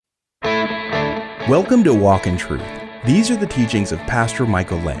Welcome to Walk in Truth. These are the teachings of Pastor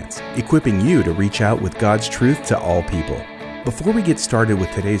Michael Lance, equipping you to reach out with God's truth to all people. Before we get started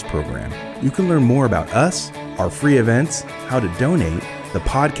with today's program, you can learn more about us, our free events, how to donate, the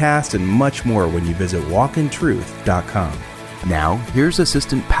podcast, and much more when you visit walkintruth.com. Now, here's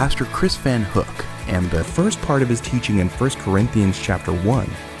Assistant Pastor Chris Van Hook and the first part of his teaching in 1 Corinthians chapter 1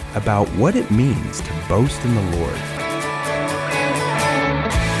 about what it means to boast in the Lord.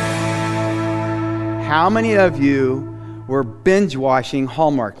 How many of you were binge watching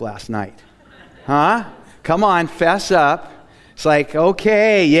Hallmark last night? Huh? Come on, fess up. It's like,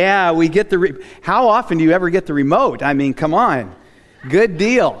 okay, yeah, we get the... How often do you ever get the remote? I mean, come on. Good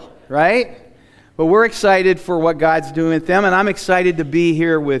deal, right? But we're excited for what God's doing with them, and I'm excited to be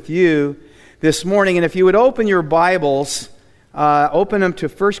here with you this morning. And if you would open your Bibles, open them to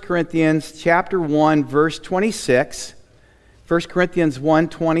 1 Corinthians chapter 1, verse 26. 1 Corinthians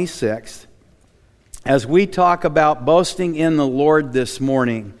 1:26. As we talk about boasting in the Lord this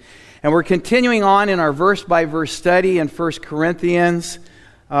morning. And we're continuing on in our verse-by-verse study in 1 Corinthians.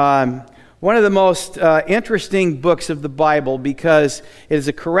 One of the most interesting books of the Bible, because it is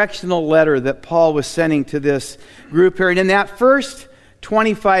a correctional letter that Paul was sending to this group here. And in that first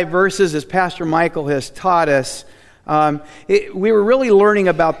 25 verses, as Pastor Michael has taught us, we were really learning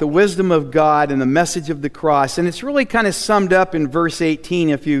about the wisdom of God and the message of the cross. And it's really kind of summed up in verse 18.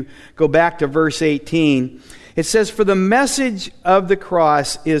 If you go back to verse 18, it says, "For the message of the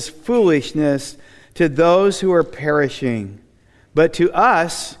cross is foolishness to those who are perishing, but to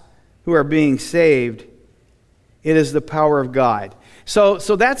us who are being saved, it is the power of God." So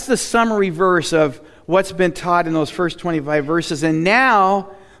that's the summary verse of what's been taught in those first 25 verses. And now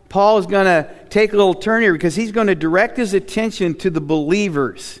Paul is going to take a little turn here because he's going to direct his attention to the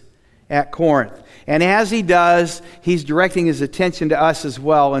believers at Corinth. And as he does, he's directing his attention to us as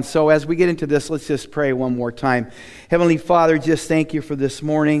well. And so as we get into this, let's just pray one more time. Heavenly Father, just thank you for this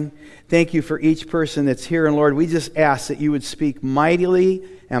morning. Thank you for each person that's here. And Lord, we just ask that you would speak mightily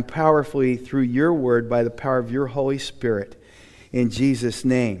and powerfully through your word by the power of your Holy Spirit. In Jesus'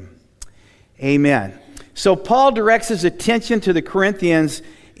 name, amen. So Paul directs his attention to the Corinthians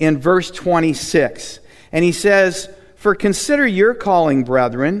in verse 26. And he says, "For consider your calling,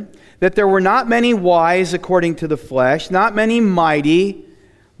 brethren, that there were not many wise according to the flesh, not many mighty,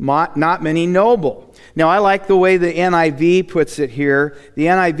 not many noble." Now, I like the way the NIV puts it here. The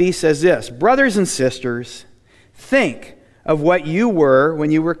NIV says this, "Brothers and sisters, think of what you were when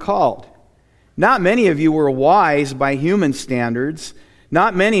you were called. Not many of you were wise by human standards.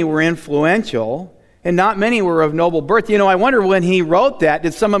 Not many were influential. And not many were of noble birth." You know, I wonder when he wrote that,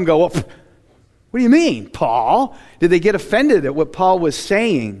 did some of them go, "Well, what do you mean, Paul?" Did they get offended at what Paul was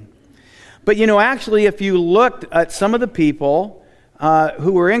saying? But you know, actually, if you looked at some of the people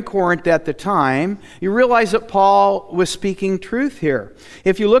who were in Corinth at the time, you realize that Paul was speaking truth here.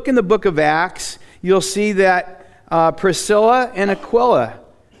 If you look in the book of Acts, you'll see that Priscilla and Aquila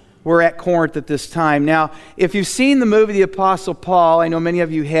were at Corinth at this time. Now, if you've seen the movie The Apostle Paul, I know many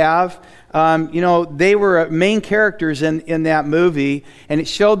of you have, they were main characters in that movie, and it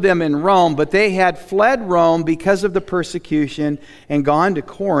showed them in Rome, but they had fled Rome because of the persecution and gone to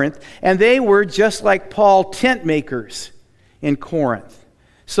Corinth, and they were just like Paul, tent makers in Corinth.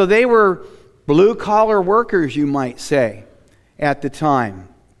 So they were blue-collar workers, you might say, at the time.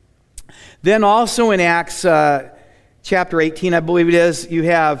 Then also in Acts chapter 18, I believe it is, you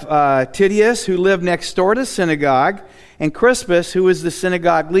have Titius, who lived next door to the synagogue, and Crispus, who was the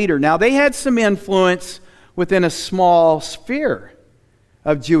synagogue leader. Now, they had some influence within a small sphere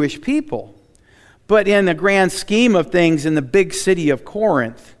of Jewish people. But in the grand scheme of things, in the big city of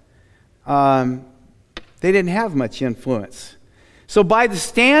Corinth, they didn't have much influence. So by the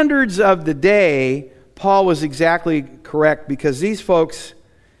standards of the day, Paul was exactly correct, because these folks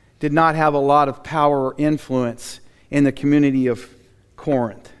did not have a lot of power or influence in the community of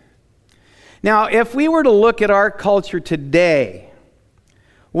Corinth. Now, if we were to look at our culture today,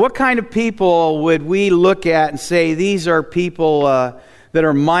 what kind of people would we look at and say, these are people that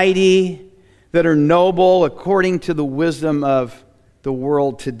are mighty, that are noble according to the wisdom of the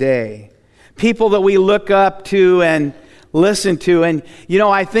world today? People that we look up to and listen to. And, you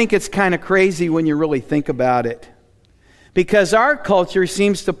know, I think it's kind of crazy when you really think about it, because our culture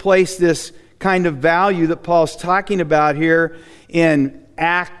seems to place this kind of value that Paul's talking about here in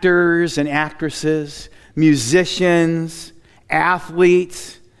actors and actresses, musicians,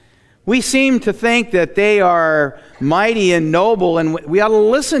 athletes. We seem to think that they are mighty and noble, and we ought to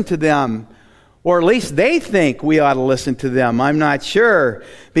listen to them. Or at least they think we ought to listen to them. I'm not sure,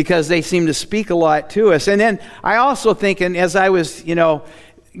 because they seem to speak a lot to us. And then I also think, and as I was,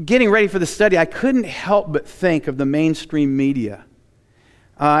 getting ready for the study, I couldn't help but think of the mainstream media.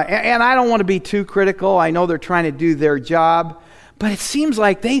 And I don't want to be too critical. I know they're trying to do their job. But it seems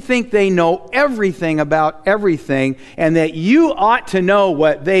like they think they know everything about everything and that you ought to know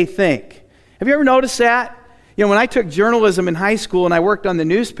what they think. Have you ever noticed that? You know, when I took journalism in high school and I worked on the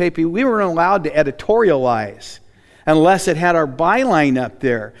newspaper, we weren't allowed to editorialize unless it had our byline up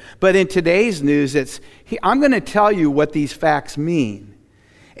there. But in today's news, I'm going to tell you what these facts mean.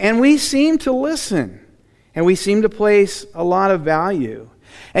 And we seem to listen, and we seem to place a lot of value.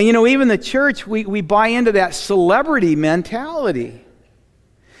 And you know, even the church, we buy into that celebrity mentality.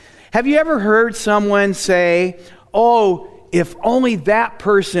 Have you ever heard someone say, oh, if only that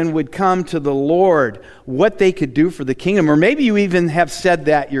person would come to the Lord, what they could do for the kingdom? Or maybe you even have said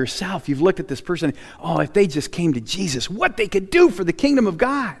that yourself. You've looked at this person, oh, if they just came to Jesus, what they could do for the kingdom of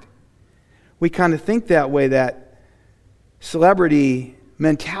God. We kind of think that way, that celebrity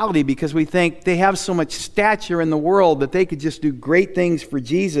mentality, because we think they have so much stature in the world that they could just do great things for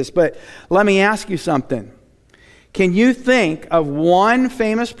Jesus. But let me ask you something. Can you think of one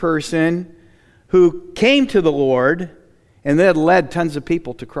famous person who came to the Lord and then led tons of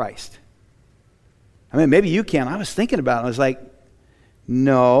people to Christ? I mean, maybe you can. I was thinking about it. I was like,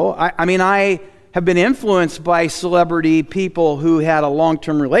 no. I have been influenced by celebrity people who had a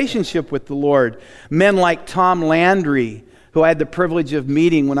long-term relationship with the Lord. Men like Tom Landry, who I had the privilege of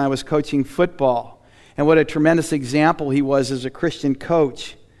meeting when I was coaching football. And what a tremendous example he was as a Christian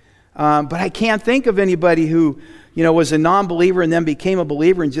coach. But I can't think of anybody who, was a non-believer and then became a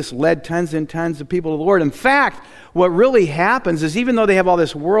believer and just led tons and tons of people to the Lord. In fact, what really happens is even though they have all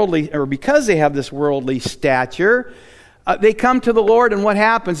this worldly, or because they have this worldly stature, they come to the Lord, and what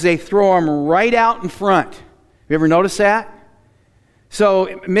happens? They throw them right out in front. Have you ever noticed that?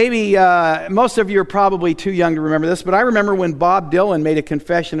 So maybe most of you are probably too young to remember this, but I remember when Bob Dylan made a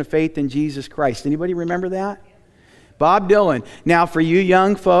confession of faith in Jesus Christ. Anybody remember that? Bob Dylan. Now for you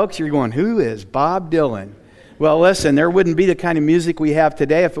young folks, you're going, who is Bob Dylan? Well, listen, there wouldn't be the kind of music we have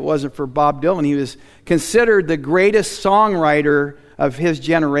today if it wasn't for Bob Dylan. He was considered the greatest songwriter of his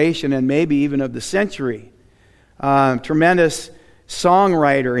generation and maybe even of the century. Tremendous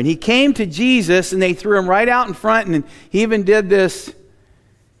songwriter. And he came to Jesus and they threw him right out in front, and he even did this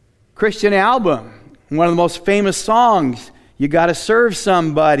Christian album. One of the most famous songs, You Gotta Serve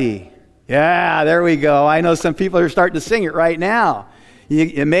Somebody. Yeah, there we go. I know some people are starting to sing it right now.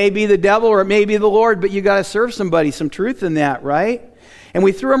 It may be the devil or it may be the Lord, but you got to serve somebody. Some truth in that, right? And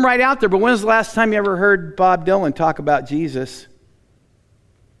we threw him right out there. But when was the last time you ever heard Bob Dylan talk about Jesus?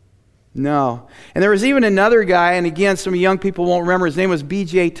 No. And there was even another guy, and again, some young people won't remember. His name was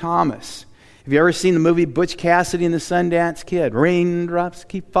B.J. Thomas. Have you ever seen the movie Butch Cassidy and the Sundance Kid? Raindrops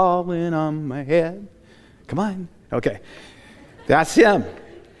keep falling on my head. Come on. Okay. That's him.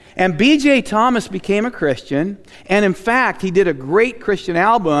 And B.J. Thomas became a Christian, and in fact, he did a great Christian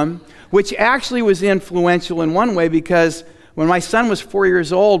album, which actually was influential in one way, because when my son was 4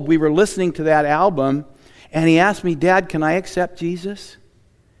 years old, we were listening to that album, and he asked me, Dad, can I accept Jesus?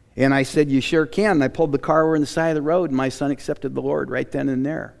 And I said, you sure can. And I pulled the car over on the side of the road, and my son accepted the Lord right then and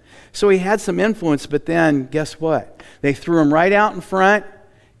there. So he had some influence, but then, guess what? They threw him right out in front,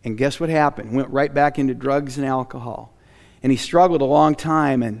 and guess what happened? Went right back into drugs and alcohol. And he struggled a long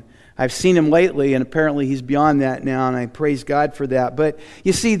time, and I've seen him lately, and apparently he's beyond that now, and I praise God for that. But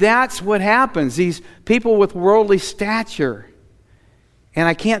you see, that's what happens. These people with worldly stature. And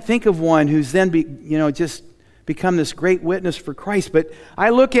I can't think of one who's then just become this great witness for Christ. But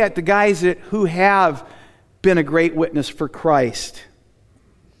I look at the guys who have been a great witness for Christ,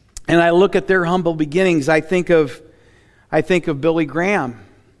 and I look at their humble beginnings. I think of Billy Graham,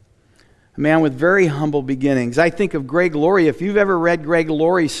 a man with very humble beginnings. I think of Greg Laurie. If you've ever read Greg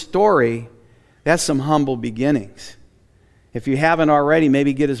Laurie's story, that's some humble beginnings. If you haven't already,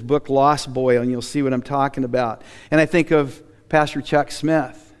 maybe get his book Lost Boy and you'll see what I'm talking about. And I think of Pastor Chuck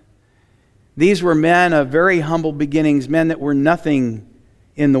Smith. These were men of very humble beginnings, men that were nothing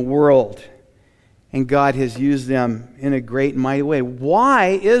in the world. And God has used them in a great and mighty way. Why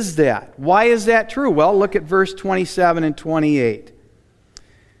is that? Why is that true? Well, look at verse 27 and 28.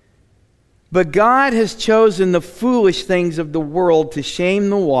 But God has chosen the foolish things of the world to shame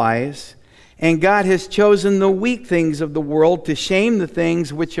the wise, and God has chosen the weak things of the world to shame the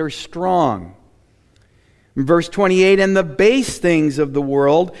things which are strong. In verse 28, and the base things of the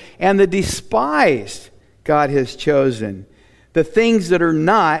world and the despised God has chosen, the things that are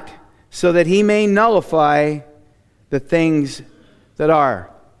not, so that he may nullify the things that are.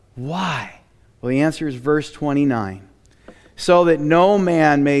 Why? Well, the answer is verse 29. So that no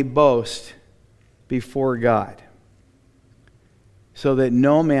man may boast before God. so that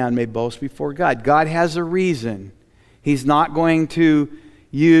no man may boast before God. God has a reason. He's not going to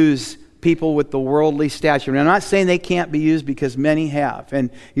use people with the worldly stature. And I'm not saying they can't be used, because many have, and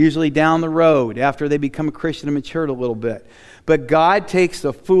usually down the road after they become a Christian and matured a little bit. But God takes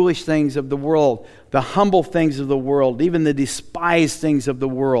the foolish things of the world, the humble things of the world, even the despised things of the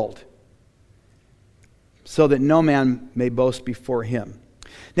world, so that no man may boast before him.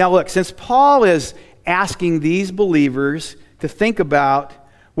 Now look, since Paul is asking these believers to think about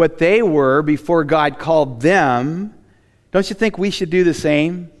what they were before God called them, don't you think we should do the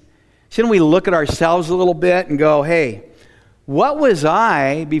same? Shouldn't we look at ourselves a little bit and go, hey, what was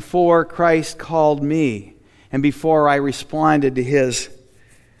I before Christ called me and before I responded to his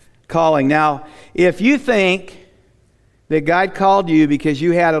calling? Now, if you think that God called you because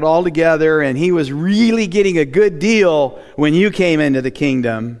you had it all together and he was really getting a good deal when you came into the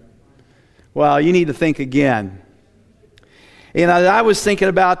kingdom, well, you need to think again. You know, I was thinking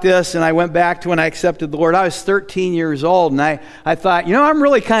about this, and I went back to when I accepted the Lord. I was 13 years old, and I thought, you know, I'm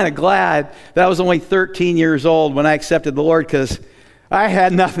really kind of glad that I was only 13 years old when I accepted the Lord, because I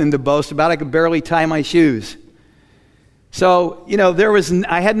had nothing to boast about. I could barely tie my shoes. So, you know,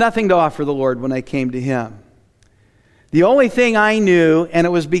 I had nothing to offer the Lord when I came to him. The only thing I knew, and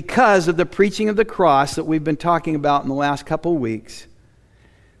it was because of the preaching of the cross that we've been talking about in the last couple of weeks,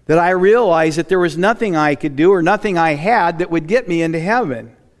 that I realized that there was nothing I could do or nothing I had that would get me into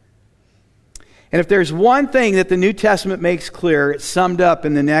heaven. And if there's one thing that the New Testament makes clear, it's summed up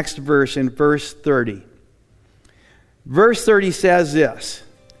in the next verse, in verse 30. Verse 30 says this: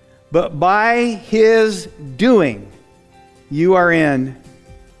 "But by his doing, you are in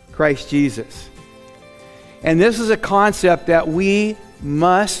Christ Jesus." And this is a concept that we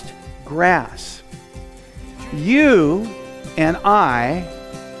must grasp. You and I,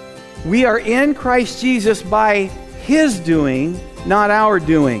 we are in Christ Jesus by his doing, not our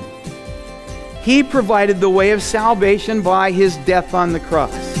doing. He provided the way of salvation by his death on the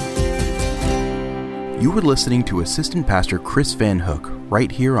cross. You were listening to Assistant Pastor Chris Van Hook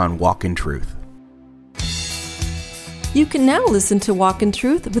right here on Walk in Truth. You can now listen to Walk in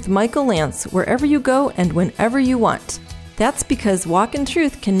Truth with Michael Lance wherever you go and whenever you want. That's because Walk in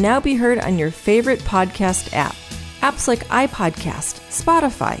Truth can now be heard on your favorite podcast app. Apps like iPodcast,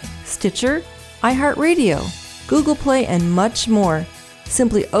 Spotify, Stitcher, iHeartRadio, Google Play, and much more.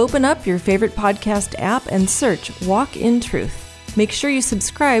 Simply open up your favorite podcast app and search Walk in Truth. Make sure you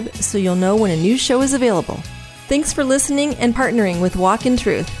subscribe so you'll know when a new show is available. Thanks for listening and partnering with Walk in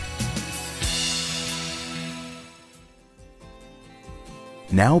Truth.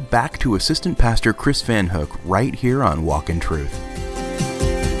 Now back to Assistant Pastor Chris Van Hook right here on Walk in Truth.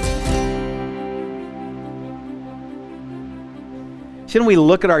 Shouldn't we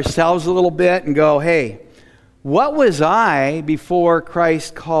look at ourselves a little bit and go, hey, what was I before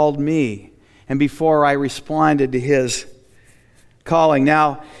Christ called me and before I responded to his calling?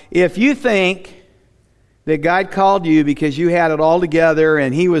 Now, if you think that God called you because you had it all together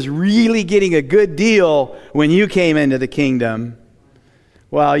and he was really getting a good deal when you came into the kingdom,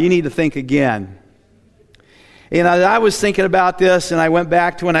 well, you need to think again. You know, I was thinking about this, and I went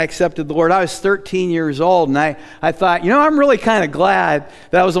back to when I accepted the Lord. I was 13 years old, and I thought, you know, I'm really kind of glad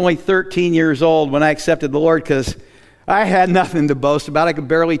that I was only 13 years old when I accepted the Lord, because I had nothing to boast about. I could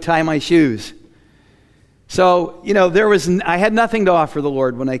barely tie my shoes. So, you know, I had nothing to offer the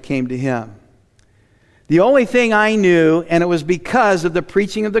Lord when I came to him. The only thing I knew, and it was because of the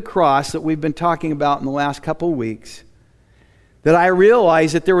preaching of the cross that we've been talking about in the last couple of weeks, that I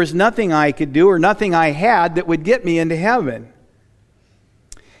realized that there was nothing I could do or nothing I had that would get me into heaven.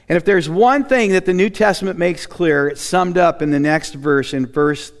 And if there's one thing that the New Testament makes clear, it's summed up in the next verse, in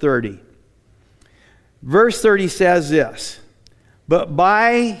verse 30. Verse 30 says this: "But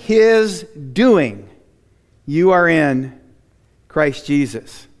by his doing, you are in Christ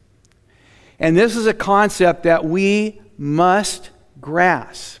Jesus." And this is a concept that we must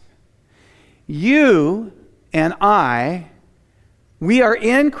grasp. You and I, we are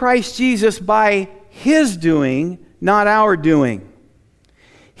in Christ Jesus by his doing, not our doing.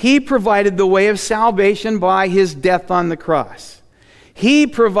 He provided the way of salvation by his death on the cross. He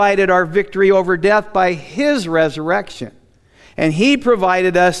provided our victory over death by his resurrection. And he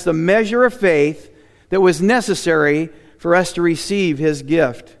provided us the measure of faith that was necessary for us to receive his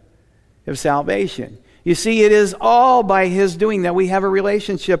gift of salvation. You see, it is all by his doing that we have a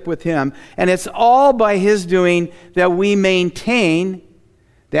relationship with him. And it's all by his doing that we maintain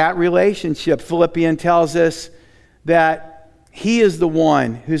that relationship. Philippians tells us that he is the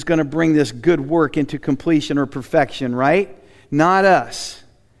one who's going to bring this good work into completion or perfection, right? Not us.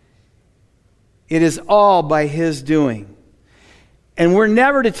 It is all by his doing. And we're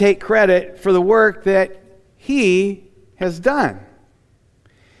never to take credit for the work that He has done.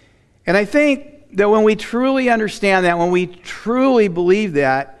 And I think that when we truly understand that, when we truly believe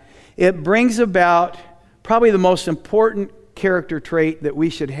that, it brings about probably the most important character trait that we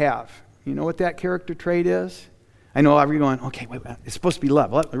should have. You know what that character trait is? I know everyone's going, okay, wait, it's supposed to be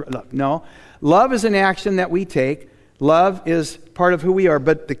love. Love. No. Love is an action that we take. Love is part of who we are.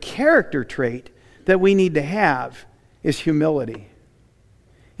 But the character trait that we need to have is humility.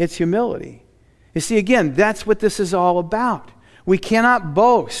 It's humility. You see, again, that's what this is all about. We cannot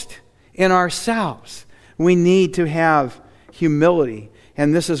boast in ourselves. We need to have humility.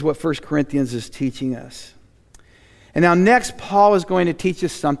 And this is what 1 Corinthians is teaching us. And now next, Paul is going to teach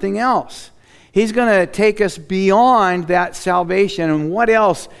us something else. He's going to take us beyond that salvation and what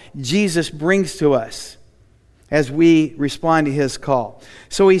else Jesus brings to us as we respond to His call.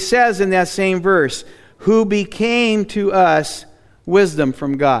 So he says in that same verse, who became to us wisdom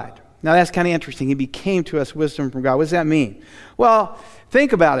from God. Now that's kind of interesting. He became to us wisdom from God. What does that mean? Well,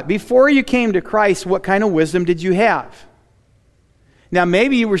 think about it. Before you came to Christ, what kind of wisdom did you have? Now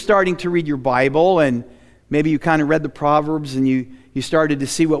maybe you were starting to read your Bible and maybe you kind of read the Proverbs and you started to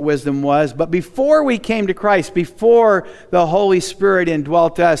see what wisdom was. But before we came to Christ, before the Holy Spirit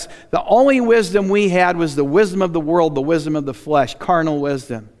indwelt us, the only wisdom we had was the wisdom of the world, the wisdom of the flesh, carnal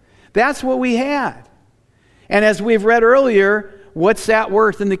wisdom. That's what we had. And as we've read earlier, what's that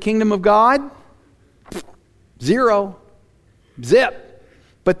worth in the kingdom of God? Zero. Zip.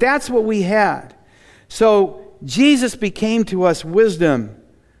 But that's what we had. So Jesus became to us wisdom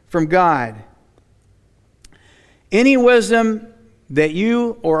from God. Any wisdom that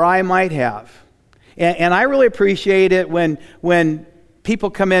you or I might have. And I really appreciate it when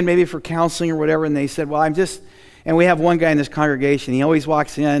people come in maybe for counseling or whatever and they said, well, and we have one guy in this congregation, he always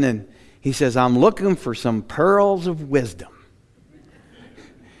walks in and he says, I'm looking for some pearls of wisdom.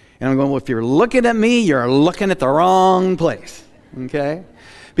 And I'm going, well, if you're looking at me, you're looking at the wrong place. Okay?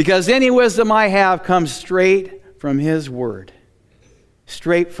 Because any wisdom I have comes straight from His Word.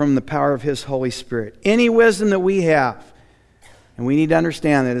 Straight from the power of His Holy Spirit. Any wisdom that we have, and we need to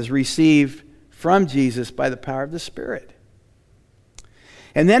understand that, is received from Jesus by the power of the Spirit.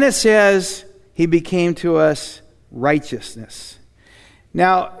 And then it says, He became to us righteousness.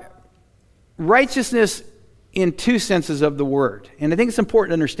 Now, righteousness in two senses of the word. And I think it's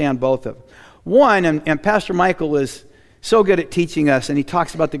important to understand both of them. One, and Pastor Michael is so good at teaching us, and he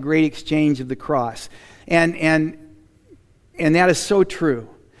talks about the great exchange of the cross. And that is so true.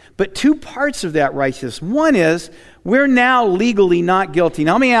 But two parts of that righteousness. One is, we're now legally not guilty.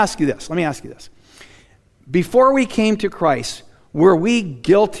 Now let me ask you this. Before we came to Christ, were we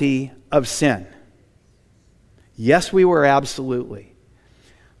guilty of sin? Yes, we were, absolutely.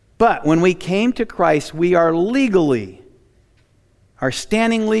 But when we came to Christ, we are our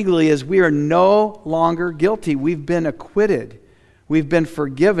standing legally is we are no longer guilty. We've been acquitted. We've been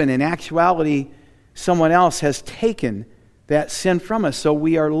forgiven. In actuality, someone else has taken that sin from us. So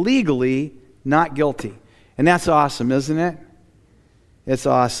we are legally not guilty. And that's awesome, isn't it? It's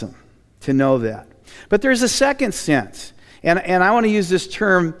awesome to know that. But there's a second sense. And I want to use this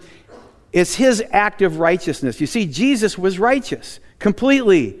term. It's His act of righteousness. You see, Jesus was righteous.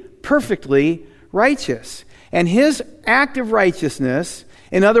 Completely, perfectly righteous. And His act of righteousness,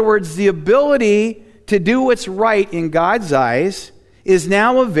 in other words, the ability to do what's right in God's eyes, is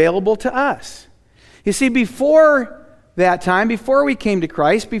now available to us. You see, before that time, before we came to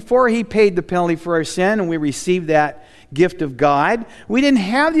Christ, before He paid the penalty for our sin and we received that gift of God, we didn't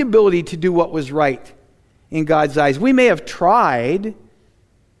have the ability to do what was right in God's eyes. We may have tried,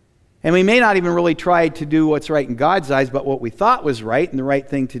 and we may not even really try to do what's right in God's eyes, but what we thought was right and the right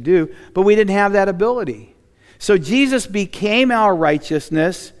thing to do, but we didn't have that ability. So Jesus became our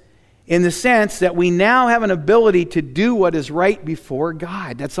righteousness in the sense that we now have an ability to do what is right before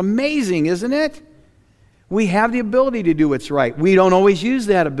God. That's amazing, isn't it? We have the ability to do what's right. We don't always use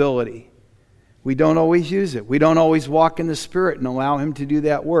that ability. We don't always use it. We don't always walk in the Spirit and allow Him to do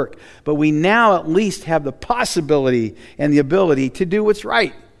that work. But we now at least have the possibility and the ability to do what's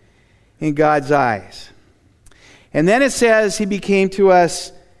right in God's eyes. And then it says He became to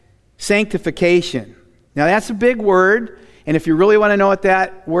us sanctification. Now that's a big word, and if you really want to know what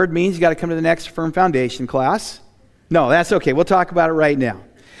that word means, you got to come to the next Firm Foundation class. No, that's okay. We'll talk about it right now.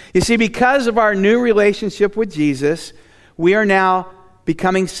 You see, because of our new relationship with Jesus, we are now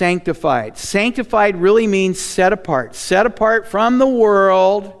becoming sanctified. Sanctified really means set apart from the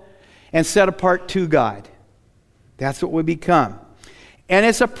world and set apart to God. That's what we become. And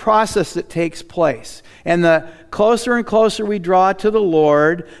it's a process that takes place. And the closer and closer we draw to the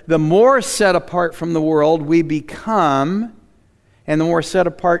Lord, the more set apart from the world we become, and the more set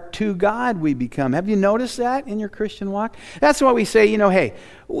apart to God we become. Have you noticed that in your Christian walk? That's why we say, hey,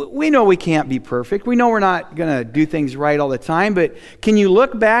 we know we can't be perfect. We know we're not going to do things right all the time, but can you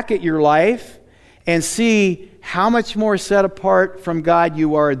look back at your life and see how much more set apart from God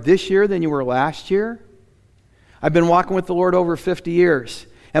you are this year than you were last year? I've been walking with the Lord over 50 years.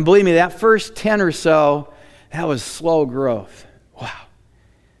 And believe me, that first 10 or so, that was slow growth. Wow.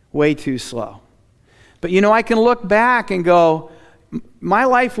 Way too slow. But I can look back and go, my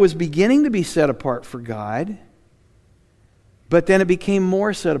life was beginning to be set apart for God, but then it became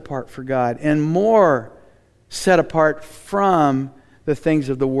more set apart for God and more set apart from the things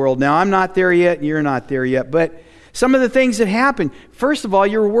of the world. Now, I'm not there yet, and you're not there yet, but some of the things that happen, first of all,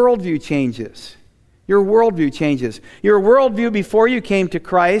 your worldview changes. Your worldview changes. Your worldview before you came to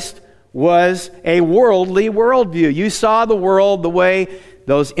Christ was a worldly worldview. You saw the world the way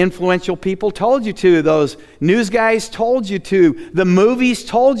those influential people told you to, those news guys told you to, the movies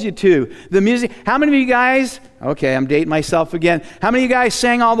told you to, the music. How many of you guys, okay, I'm dating myself again, how many of you guys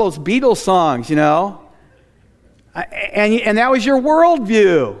sang all those Beatles songs, And that was your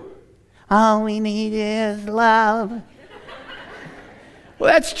worldview. All we need is love.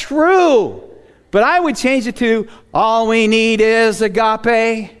 Well, that's true. But I would change it to, all we need is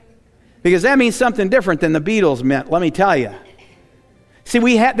agape. Because that means something different than the Beatles meant, let me tell you. See,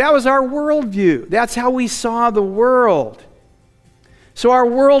 that was our worldview. That's how we saw the world. So our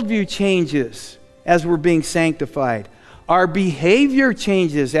worldview changes as we're being sanctified. Our behavior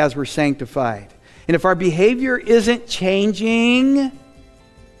changes as we're sanctified. And if our behavior isn't changing,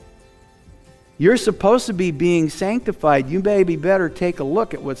 you're supposed to be being sanctified. You maybe better take a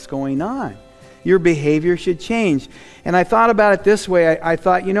look at what's going on. Your behavior should change. And I thought about it this way. I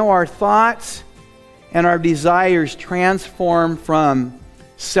thought, our thoughts and our desires transform from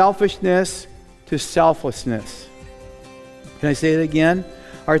selfishness to selflessness. Can I say it again?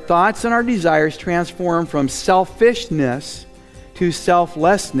 Our thoughts and our desires transform from selfishness to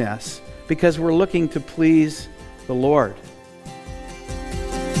selflessness because we're looking to please the Lord.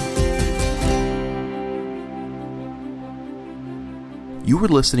 You were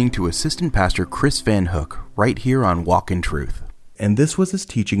listening to Assistant Pastor Chris Van Hook right here on Walk in Truth. And this was his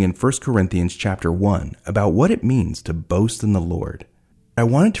teaching in 1 Corinthians chapter 1 about what it means to boast in the Lord. I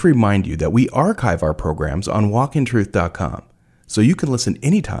wanted to remind you that we archive our programs on walkintruth.com, so you can listen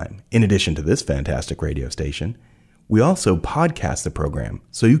anytime. In addition to this fantastic radio station, we also podcast the program,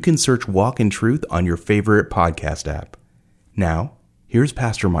 so you can search Walk in Truth on your favorite podcast app. Now, here's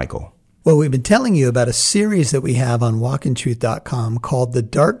Pastor Michael. Well, we've been telling you about a series that we have on walkintruth.com called The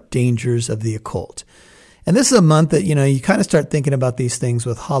Dark Dangers of the Occult. And this is a month that, you kind of start thinking about these things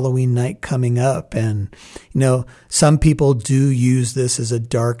with Halloween night coming up. And, some people do use this as a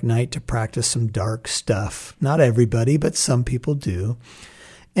dark night to practice some dark stuff. Not everybody, but some people do.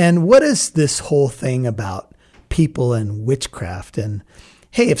 And what is this whole thing about people and witchcraft? And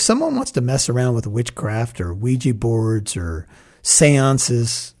hey, if someone wants to mess around with witchcraft or Ouija boards or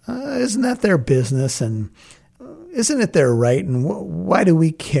seances, isn't that their business? And isn't it their right? And why do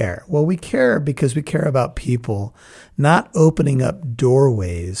we care? Well, we care because we care about people not opening up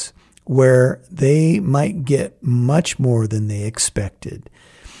doorways where they might get much more than they expected.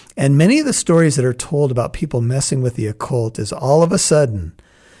 And many of the stories that are told about people messing with the occult is all of a sudden,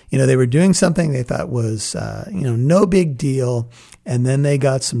 they were doing something they thought was, no big deal. And then they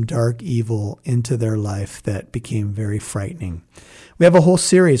got some dark evil into their life that became very frightening. We have a whole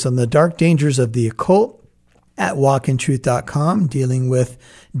series on the dark dangers of the occult at walkintruth.com, dealing with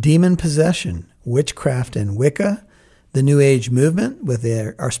demon possession, witchcraft and Wicca, the New Age movement with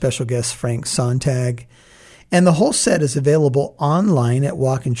our special guest Frank Sontag. And the whole set is available online at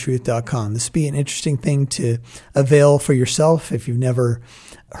walkintruth.com. This would be an interesting thing to avail for yourself if you've never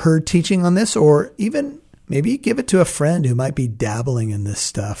heard teaching on this, or even maybe give it to a friend who might be dabbling in this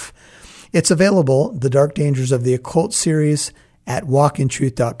stuff. It's available, The Dark Dangers of the Occult series, at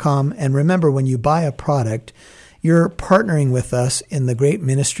walkintruth.com. And remember, when you buy a product, you're partnering with us in the great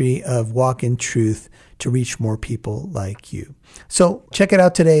ministry of Walk in Truth to reach more people like you. So check it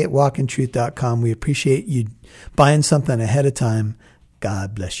out today at walkintruth.com. We appreciate you buying something ahead of time.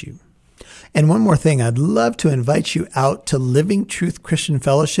 God bless you. And one more thing, I'd love to invite you out to Living Truth Christian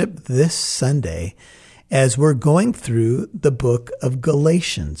Fellowship this Sunday as we're going through the book of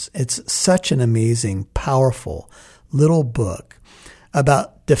Galatians. It's such an amazing, powerful little book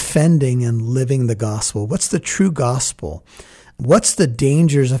about defending and living the gospel. What's the true gospel? What's the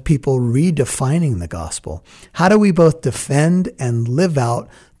dangers of people redefining the gospel? How do we both defend and live out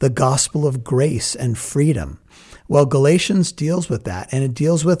the gospel of grace and freedom? Well, Galatians deals with that, and it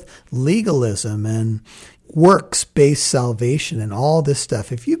deals with legalism and works-based salvation and all this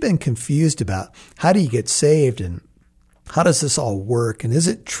stuff, if you've been confused about how do you get saved and how does this all work, and is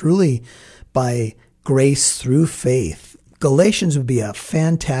it truly by grace through faith, Galatians would be a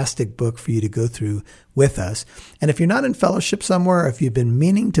fantastic book for you to go through with us. And if you're not in fellowship somewhere, if you've been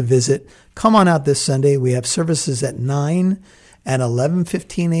meaning to visit, come on out this Sunday. We have services at 9 and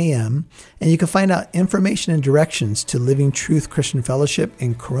 11:15 a.m. And you can find out information and directions to Living Truth Christian Fellowship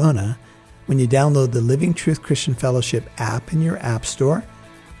in Corona when you download the Living Truth Christian Fellowship app in your app store.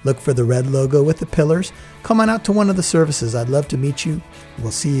 Look for the red logo with the pillars. Come on out to one of the services. I'd love to meet you.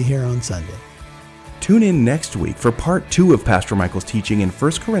 We'll see you here on Sunday. Tune in next week for part 2 of Pastor Michael's teaching in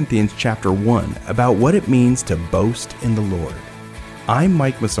 1 Corinthians chapter 1 about what it means to boast in the Lord. I'm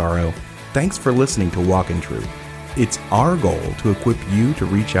Mike Massaro. Thanks for listening to Walk in Truth. It's our goal to equip you to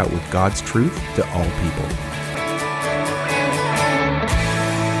reach out with God's truth to all people.